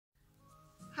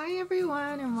Hi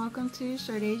everyone, and welcome to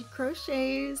Charde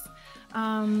Crochets.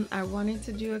 I wanted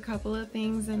to do a couple of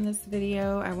things in this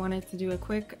video. I wanted to do a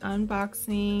quick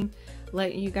unboxing,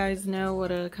 let you guys know what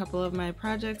a couple of my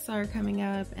projects are coming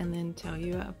up, and then tell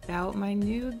you about my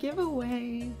new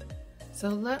giveaway. So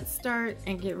let's start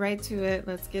and get right to it.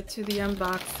 Let's get to the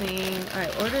unboxing.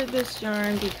 I ordered this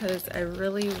yarn because I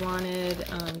really wanted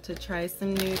to try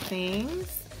some new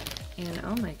things. And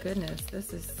oh my goodness,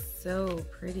 this is so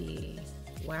pretty.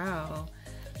 Wow.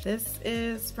 This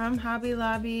is from Hobby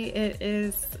Lobby. It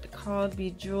is called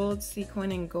Bejeweled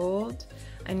Sequin and Gold.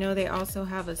 I know they also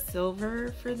have a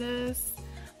silver for this,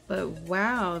 but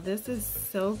wow, this is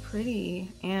so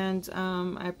pretty. And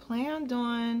I planned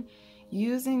on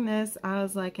using this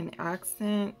as like an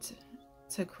accent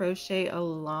to crochet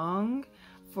along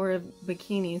for a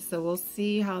bikini, so we'll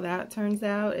see how that turns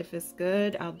out. If it's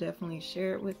good, I'll definitely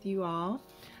share it with you all.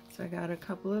 So I got a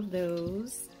couple of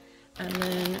those, and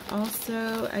then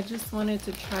also I just wanted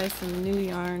to try some new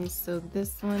yarns. So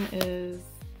this one is,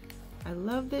 I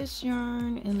love this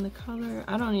yarn in the color,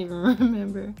 I don't even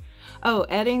remember. Oh,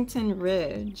 Eddington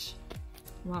Ridge.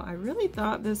 Well, I really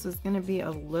thought this was going to be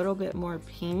a little bit more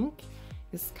pink.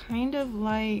 It's kind of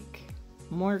like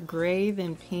more gray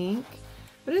than pink,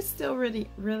 but it's still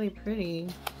really pretty.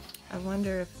 I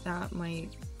wonder if that might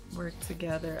work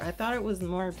together. I thought it was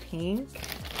more pink.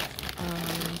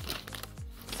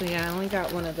 So yeah, I only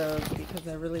got one of those because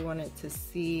I really wanted to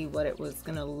see what it was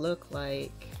gonna look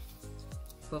like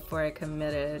before I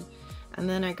committed. And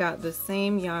then I got the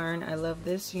same yarn. I love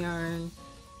this yarn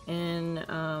in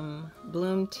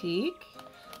Bloom Teak.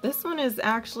 This one is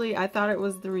actually, I thought it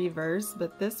was the reverse,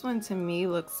 but this one to me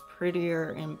looks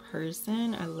prettier in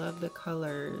person. I love the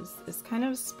colors. It's kind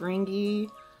of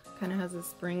springy, kind of has a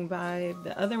spring vibe.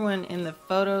 The other one in the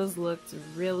photos looked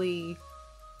really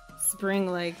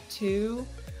spring-like too,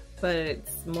 but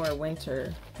it's more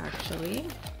winter actually.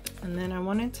 And then I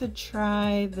wanted to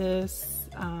try this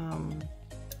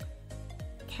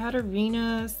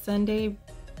Katarina Sunday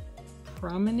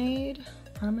Promenade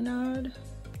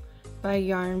by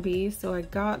Yarn Bee. So I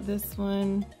got this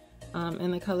one in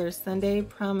the color Sunday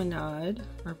Promenade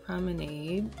or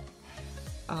Promenade.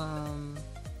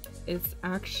 It's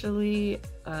actually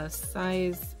a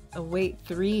weight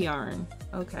 3 yarn.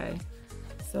 Okay,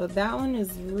 so that one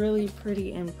is really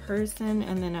pretty in person.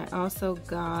 And then I also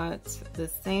got the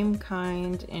same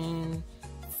kind in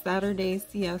Saturday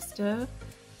Siesta.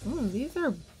 Ooh, these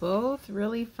are both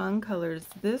really fun colors.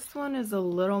 This one is a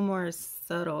little more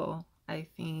subtle, I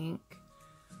think,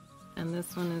 and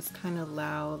this one is kind of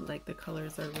loud, like the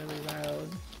colors are really loud.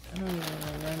 I don't even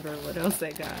remember what else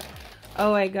I got.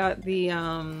 Oh, I got the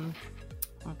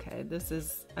okay, this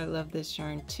is, I love this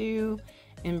yarn too,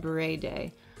 in Beret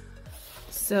Day.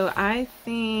 So I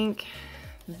think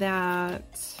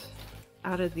that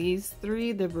out of these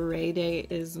three, the Beret Day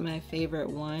is my favorite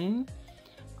one.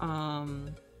 I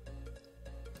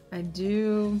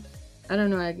don't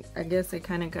know, I guess I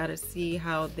kind of got to see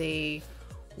how they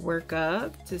work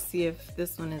up to see if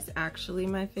this one is actually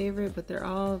my favorite, but they're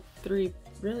all three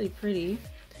really pretty.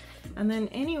 And then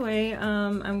anyway,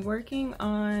 I'm working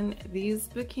on these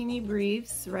bikini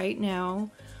briefs right now.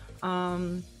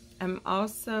 I'm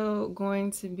also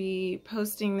going to be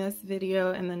posting this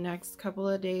video in the next couple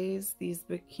of days, these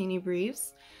bikini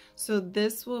briefs. So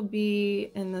this will be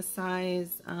in the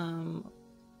size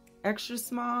extra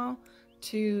small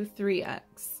to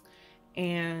 3X.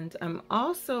 And I'm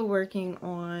also working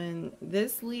on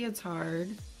this leotard,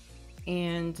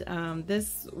 and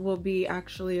this will be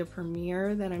actually a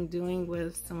premiere that I'm doing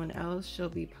with someone else. She'll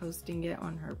be posting it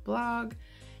on her blog,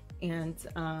 and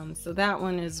so that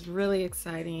one is really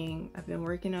exciting. I've been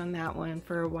working on that one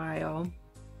for a while.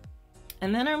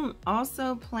 And then I'm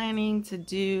also planning to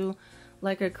do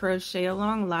like a crochet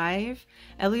along live.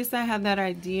 At least I had that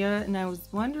idea, and I was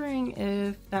wondering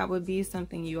if that would be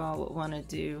something you all would want to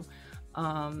do.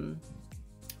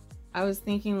 I was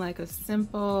thinking like a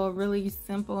simple, really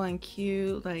simple and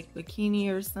cute like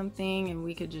bikini or something, and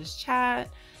we could just chat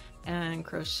and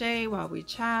crochet while we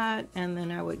chat, and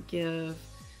then I would give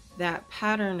that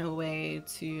pattern away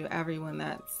to everyone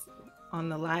that's on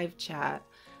the live chat.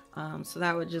 So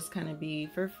that would just kind of be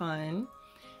for fun.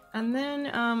 And then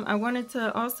I wanted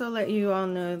to also let you all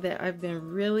know that I've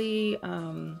been really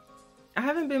I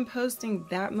haven't been posting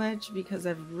that much because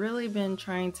I've really been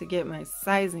trying to get my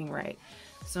sizing right.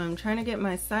 So I'm trying to get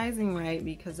my sizing right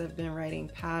because I've been writing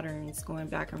patterns, going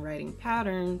back and writing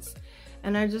patterns,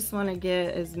 and I just want to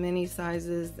get as many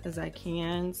sizes as I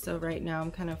can. So right now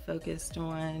I'm kind of focused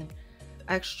on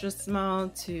extra small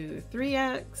to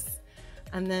 3X,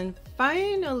 and then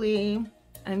finally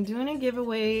I'm doing a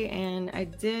giveaway, and I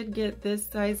did get this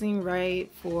sizing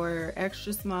right for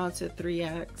extra small to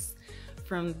 3X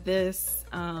from this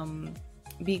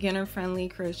beginner friendly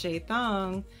crochet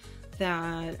thong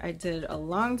that I did a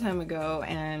long time ago.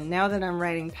 And now that I'm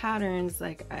writing patterns,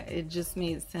 like it just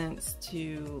made sense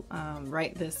to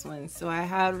write this one. So I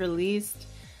had released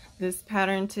this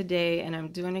pattern today, and I'm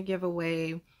doing a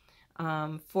giveaway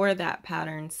for that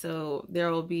pattern. So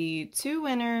there will be 2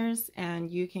 winners,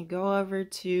 and you can go over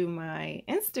to my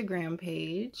Instagram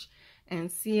page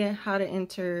and see how to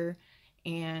enter,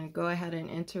 and go ahead and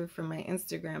enter from my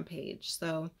Instagram page.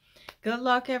 So good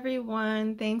luck,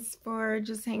 everyone. Thanks for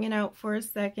just hanging out for a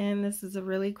second. This is a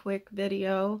really quick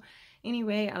video.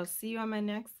 Anyway, I'll see you on my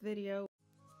next video.